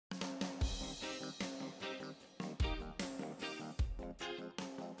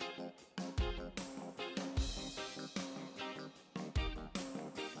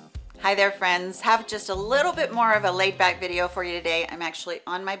Hi there friends, have just a little bit more of a laid back video for you today. I'm actually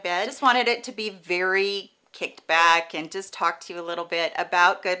on my bed. Just wanted it to be very kicked back and just talk to you a little bit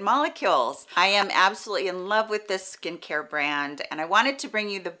about Good Molecules. I am absolutely in love with this skincare brand and I wanted to bring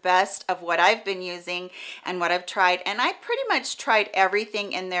you the best of what I've been using and what I've tried, and I pretty much tried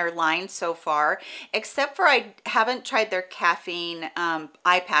everything in their line so far, except for I haven't tried their caffeine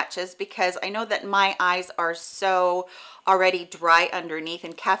eye patches because I know that my eyes are so already dry underneath,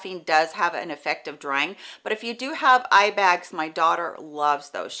 and caffeine does have an effect of drying. But if you do have eye bags, my daughter loves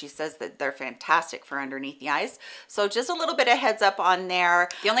those. She says that they're fantastic for underneath the eyes. So just a little bit of heads up on there.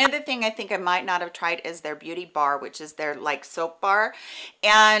 The only other thing I think I might not have tried is their beauty bar, which is their like soap bar,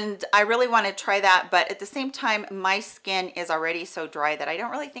 and I really want to try that, but at the same time my skin is already so dry that I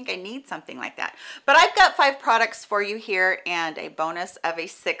don't really think I need something like that. But I've got 5 products for you here and a bonus of a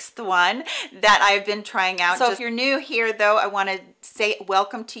 6th one that I've been trying out. So if you're new here though, I want to say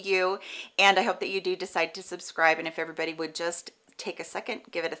welcome to you, and I hope that you do decide to subscribe, and if everybody would just take a second,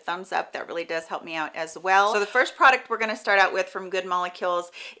 give it a thumbs up, that really does help me out as well. So the first product we're going to start out with from Good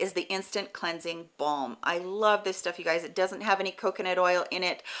Molecules is the Instant Cleansing Balm. I love this stuff, you guys. It doesn't have any coconut oil in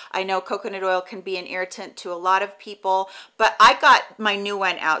it. I know coconut oil can be an irritant to a lot of people, but I got my new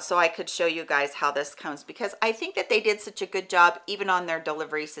one out so I could show you guys how this comes, because I think that they did such a good job even on their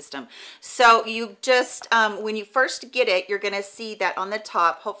delivery system. So you just when you first get it, you're going to see that on the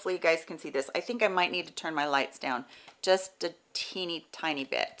top, hopefully you guys can see this. I think I might need to turn my lights down just a teeny tiny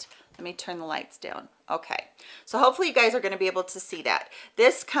bit. Let me turn the lights down. Okay, so hopefully you guys are going to be able to see that.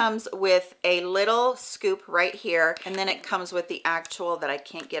 This comes with a little scoop right here, and then it comes with the actual, that I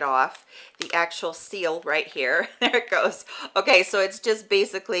can't get off, the actual seal right here. There it goes. Okay, so it's just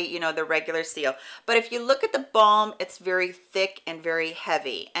basically, you know, the regular seal. But if you look at the balm, it's very thick and very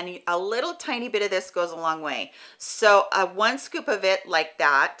heavy, and a little tiny bit of this goes a long way. So 1 scoop of it like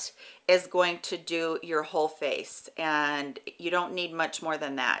that is going to do your whole face, and you don't need much more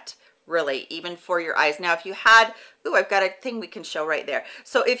than that, really, even for your eyes. Now if you had, ooh, I've got a thing we can show right there.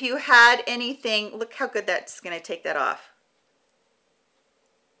 So if you had anything, look how good that's going to take that off.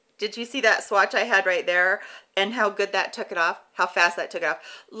 Did you see that swatch I had right there, and how good that took it off, how fast that took it off?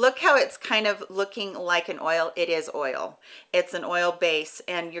 Look how it's kind of looking like an oil. It is oil. It's an oil base,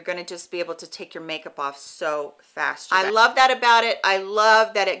 and you're going to just be able to take your makeup off so fast. I love that about it. I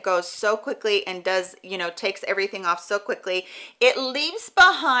love that it goes so quickly and does, you know, takes everything off so quickly. It leaves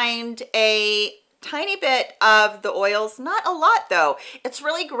behind a tiny bit of the oils, not a lot though. It's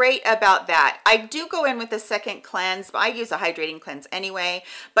really great about that. I do go in with a second cleanse, but I use a hydrating cleanse anyway,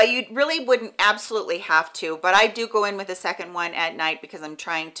 but you really wouldn't absolutely have to, but I do go in with a second one at night because I'm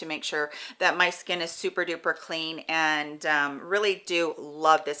trying to make sure that my skin is super duper clean, and really do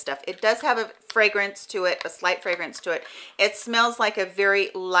love this stuff. It does have a fragrance to it, a slight fragrance to it. It smells like a very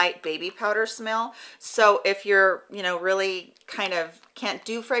light baby powder smell. So if you're, you know, really kind of can't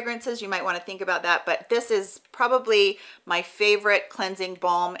do fragrances, you might want to think about that. But this is probably my favorite cleansing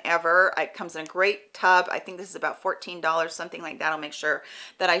balm ever. It comes in a great tub. I think this is about $14, something like that. I'll make sure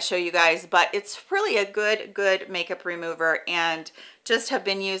that I show you guys, but it's really a good makeup remover, and just have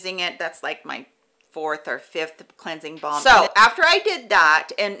been using it. That's like my 4th or 5th cleansing balm. So after I did that,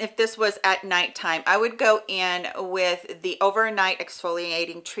 and if this was at nighttime, I would go in with the overnight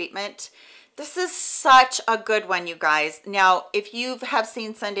exfoliating treatment. This is such a good one, you guys. Now, if you have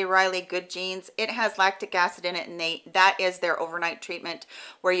seen Sunday Riley Good Genes, it has lactic acid in it, and that is their overnight treatment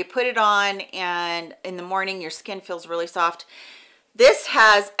where you put it on and in the morning your skin feels really soft. This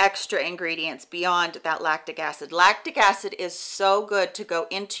has extra ingredients beyond that lactic acid. Lactic acid is so good to go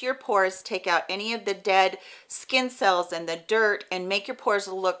into your pores, take out any of the dead skin cells and the dirt, and make your pores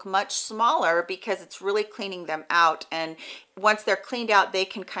look much smaller because it's really cleaning them out. And once they're cleaned out, they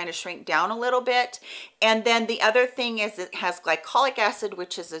can kind of shrink down a little bit. And then the other thing is it has glycolic acid,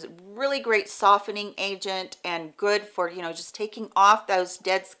 which is a really great softening agent and good for, you know, just taking off those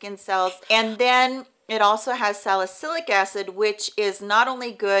dead skin cells. And then it also has salicylic acid, which is not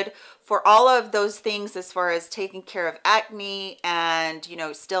only good for all of those things as far as taking care of acne and, you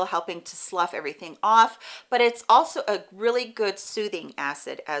know, still helping to slough everything off, but it's also a really good soothing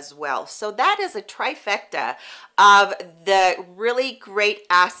acid as well. So that is a trifecta of the really great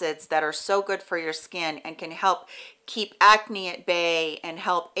acids that are so good for your skin and can help keep acne at bay and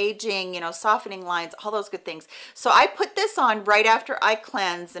help aging, you know, softening lines, all those good things. So I put this on right after I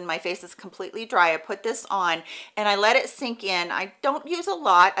cleanse and my face is completely dry. I put this on and I let it sink in. I don't use a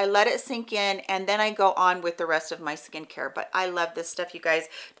lot. I let it sink in and then I go on with the rest of my skincare. But I love this stuff, you guys.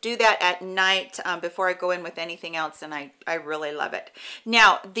 Do that at night before I go in with anything else, and I really love it.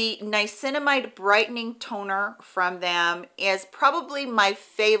 Now, the niacinamide brightening toner from them is probably my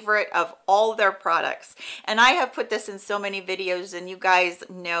favorite of all their products. And I have put this in so many videos, and you guys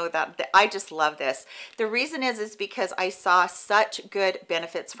know that I just love this. The reason is because I saw such good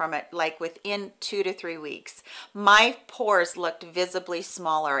benefits from it, like within 2 to 3 weeks. My pores looked visibly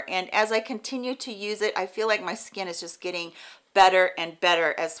smaller, and as I continue to use it, I feel like my skin is just getting better and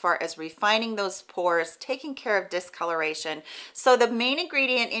better as far as refining those pores, taking care of discoloration. So the main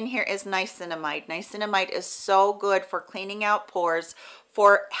ingredient in here is niacinamide. Niacinamide is so good for cleaning out pores,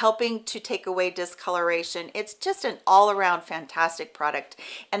 for helping to take away discoloration. It's just an all-around fantastic product,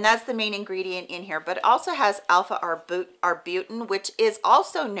 and that's the main ingredient in here. But it also has alpha arbutin, which is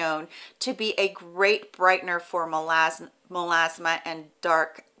also known to be a great brightener for melasma and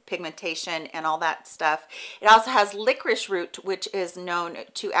dark pigmentation and all that stuff. It also has licorice root, which is known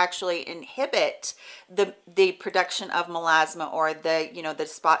to actually inhibit the production of melasma, or the, you know, the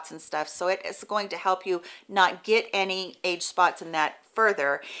spots and stuff. So it is going to help you not get any age spots in that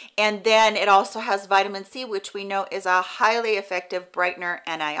further. And then it also has vitamin C, which we know is a highly effective brightener,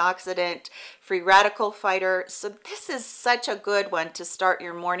 antioxidant, free radical fighter. So this is such a good one to start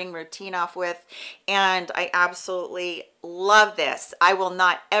your morning routine off with, and I absolutely love this. I will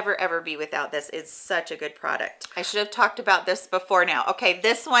not ever be without this. It's such a good product. I should have talked about this before now. Okay,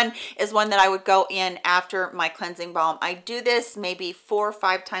 this one is one that I would go in after my cleansing balm. I do this maybe 4 or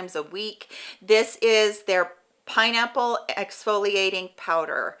 5 times a week. This is their pineapple exfoliating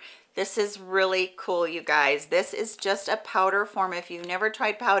powder. This is really cool, you guys. This is just a powder form. If you've never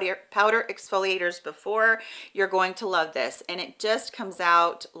tried powder exfoliators before, you're going to love this. And it just comes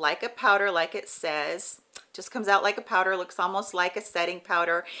out like a powder, like it says. Just comes out like a powder, looks almost like a setting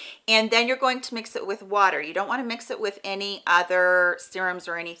powder. And then you're going to mix it with water. You don't want to mix it with any other serums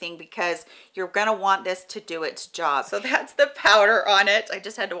or anything, because you're going to want this to do its job. So that's the powder on it. I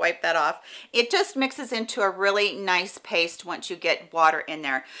just had to wipe that off. It just mixes into a really nice paste once you get water in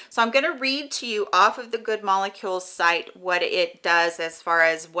there. So I'm going to read to you off of the Good Molecules site what it does as far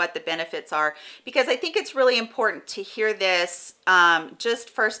as what the benefits are, because I think it's really important to hear this just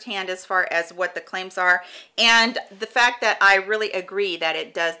firsthand as far as what the claims are, and the fact that I really agree that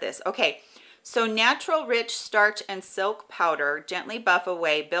it does this. Okay, so natural rich starch and silk powder gently buff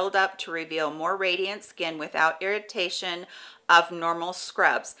away, build up to reveal more radiant skin without irritation of normal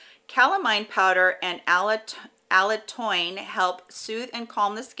scrubs. Calamine powder and allantoin help soothe and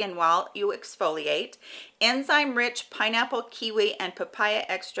calm the skin while you exfoliate. Enzyme-rich pineapple, kiwi, and papaya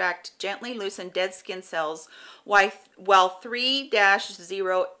extract gently loosen dead skin cells, while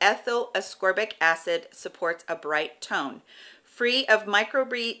 3-0 ethyl ascorbic acid supports a bright tone. Free of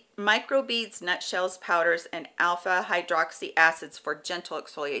microbeads, nutshells, powders, and alpha hydroxy acids for gentle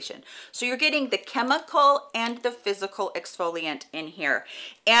exfoliation. So you're getting the chemical and the physical exfoliant in here.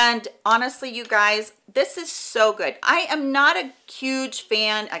 And honestly, you guys, this is so good. I am not a huge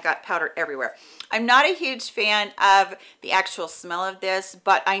fan. I got powder everywhere. I'm not a huge fan of the actual smell of this,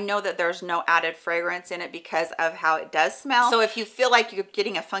 but I know that there's no added fragrance in it because of how it does smell. So if you feel like you're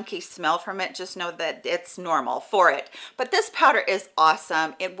getting a funky smell from it, just know that it's normal for it. But this powder is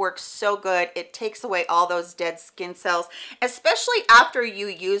awesome. It works so good. It takes away all those dead skin cells, especially after you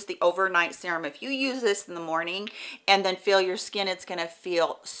use the overnight serum. If you use this in the morning and then feel your skin, it's going to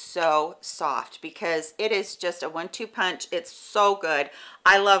feel so soft, because it is just a 1-2 punch. It's so good.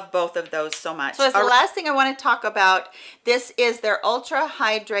 I love both of those so much. So as the last thing I want to talk about, this is their ultra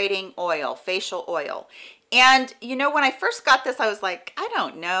hydrating oil, facial oil. And you know, when I first got this, I was like, I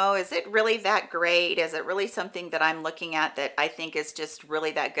don't know, is it really that great? Is it really something that I'm looking at that I think is just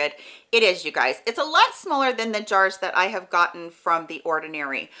really that good? It is, you guys. It's a lot smaller than the jars that I have gotten from The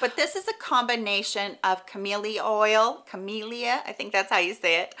Ordinary. But this is a combination of camellia oil, I think that's how you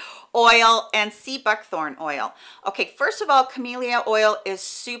say it, oil, and sea buckthorn oil. Okay, first of all, camellia oil is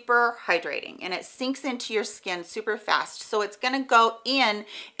super hydrating and it sinks into your skin super fast. So it's gonna go in,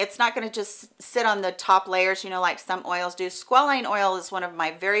 it's not gonna just sit on the top layers, you know, like some oils do. Squalane oil is one of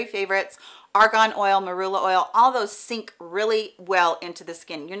my very favorites. Argan oil, marula oil, all those sink really well into the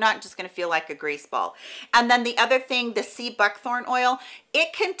skin. You're not just going to feel like a grease ball. And then the other thing, the sea buckthorn oil,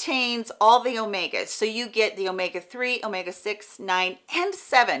 It contains all the omegas. So you get the omega-3, omega-6, 9, and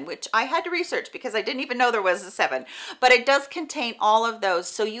 7, which I had to research because I didn't even know there was a 7. But it does contain all of those.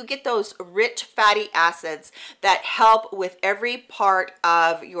 So you get those rich fatty acids that help with every part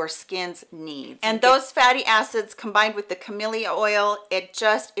of your skin's needs. And those fatty acids combined with the camellia oil, it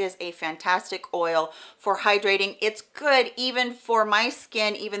just is a fantastic oil for hydrating. It's good even for my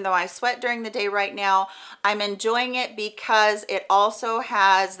skin, even though I sweat during the day right now. I'm enjoying it because it also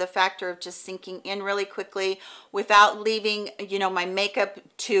has the factor of just sinking in really quickly without leaving, you know, my makeup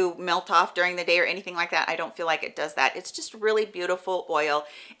to melt off during the day or anything like that. I don't feel like it does that. It's just really beautiful oil,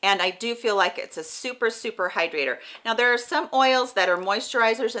 and I do feel like it's a super hydrator. Now there are some oils that are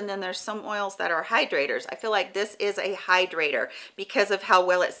moisturizers, and then there's some oils that are hydrators. I feel like this is a hydrator because of how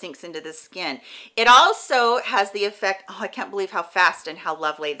well it sinks into the skin. It also has the effect, oh, I can't believe how fast and how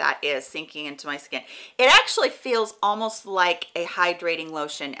lovely that is sinking into my skin. It actually feels almost like a hydrating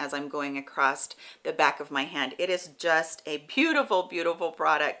lotion as I'm going across the back of my hand. It is just a beautiful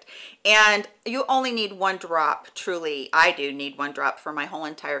product, and you only need 1 drop. Truly, I do need 1 drop for my whole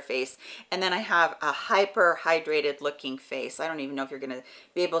entire face, and then I have a hyper hydrated looking face. I don't even know if you're gonna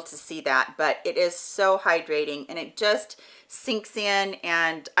be able to see that, but it is so hydrating, and it just sinks in,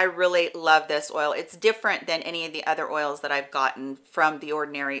 and I really love this oil. It's different than any of the other oils that I've gotten from The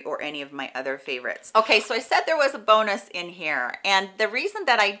Ordinary or any of my other favorites. Okay, so I said there was a bonus in here, and the reason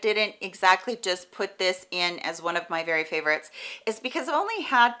that I didn't exactly just put this in as one of my very favorites is because I've only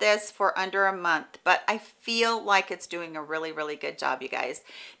had this for under a month, but I feel like it's doing a really good job, you guys.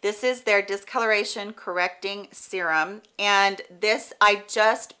 This is their discoloration correcting serum, and this I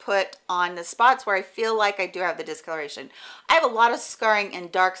just put on the spots where I feel like I do have the discoloration. I have a lot of scarring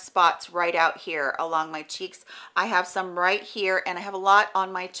and dark spots right out here along my cheeks. I have some right here, and I have a lot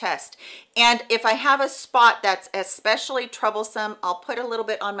on my chest. And if I have a spot that's especially troublesome, I'll put a little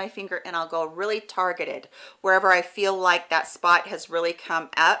bit on my finger and I'll go really targeted wherever I feel like that spot has really come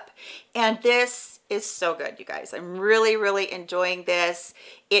up. And this is so good, you guys. I'm really enjoying this.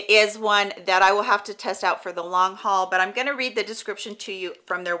 It is one that I will have to test out for the long haul, but I'm going to read the description to you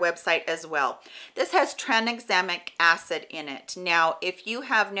from their website as well. This has tranexamic acid in it. Now, if you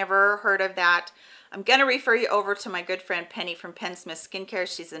have never heard of that, I'm going to refer you over to my good friend Penny from Penn Smith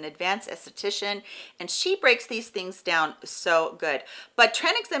Skincare. She's an advanced esthetician, and she breaks these things down so good. But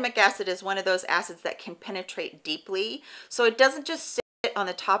tranexamic acid is one of those acids that can penetrate deeply, so it doesn't just sit on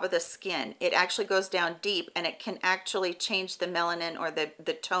the top of the skin. It actually goes down deep, and it can actually change the melanin or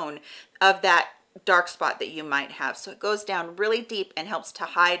the tone of that dark spot that you might have. So it goes down really deep and helps to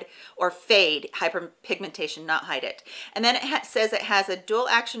hide or fade hyperpigmentation, not hide it. And then it says it has a dual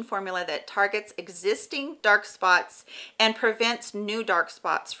action formula that targets existing dark spots and prevents new dark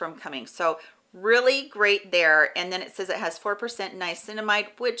spots from coming. So really great there. And then it says it has 4% niacinamide,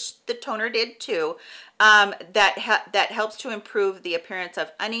 which the toner did too, that helps to improve the appearance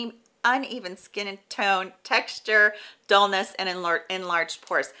of uneven skin tone, texture, dullness, and enlarged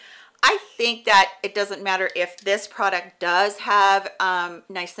pores. I think that it doesn't matter if this product does have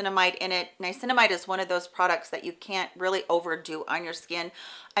niacinamide in it. Niacinamide is one of those products that you can't really overdo on your skin.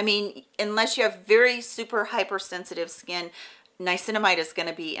 I mean, unless you have very super hypersensitive skin, niacinamide is going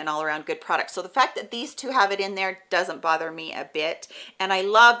to be an all-around good product. So the fact that these two have it in there doesn't bother me a bit. And I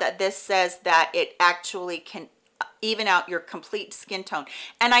love that this says that it actually can even out your complete skin tone,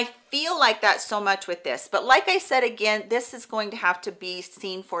 and I feel like that so much with this. But like I said, again, this is going to have to be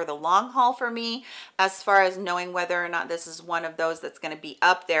seen for the long haul for me as far as knowing whether or not this is one of those that's going to be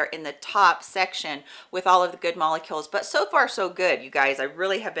up there in the top section with all of the good molecules. But so far so good, you guys. I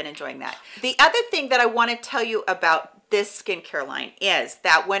really have been enjoying that. The other thing that I want to tell you about this skincare line is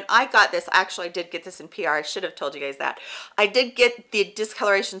that when I got this, actually I did get this in PR. I should have told you guys that. I did get the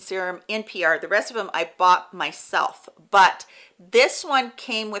discoloration serum in PR. The rest of them I bought myself, but this one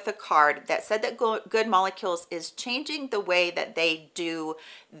came with a card that said that Good Molecules is changing the way that they do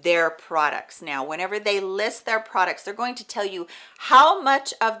their products. Now, whenever they list their products, they're going to tell you how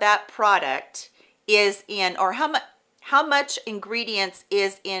much of that product is in, or how much ingredients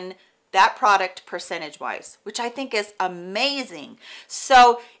is in that product percentage wise, which I think is amazing.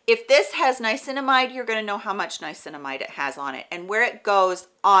 So if this has niacinamide, you're going to know how much niacinamide it has on it and where it goes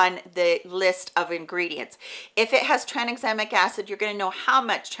on the list of ingredients. If it has tranexamic acid, you're going to know how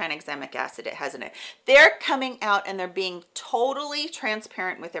much tranexamic acid it has in it. They're coming out and they're being totally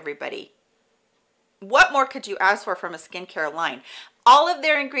transparent with everybody. What more could you ask for from a skincare line? All of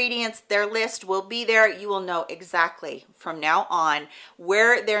their ingredients, their list will be there. You will know exactly from now on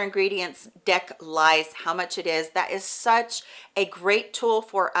where their ingredients deck lies, how much it is. That is such a great tool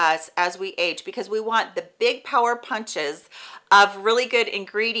for us as we age, because we want the big power punches of really good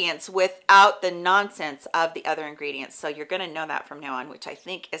ingredients without the nonsense of the other ingredients. So you're going to know that from now on, which I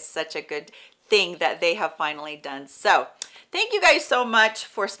think is such a good thing that they have finally done. So thank you guys so much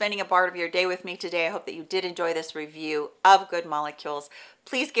for spending a part of your day with me today. I hope that you did enjoy this review of Good Molecules.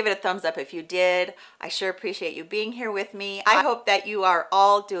 Please give it a thumbs up if you did. I sure appreciate you being here with me. I hope that you are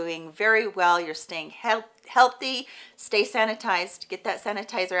all doing very well. You're staying healthy, stay sanitized, get that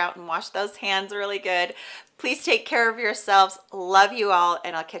sanitizer out and wash those hands really good. Please take care of yourselves. Love you all,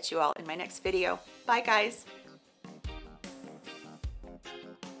 and I'll catch you all in my next video. Bye guys.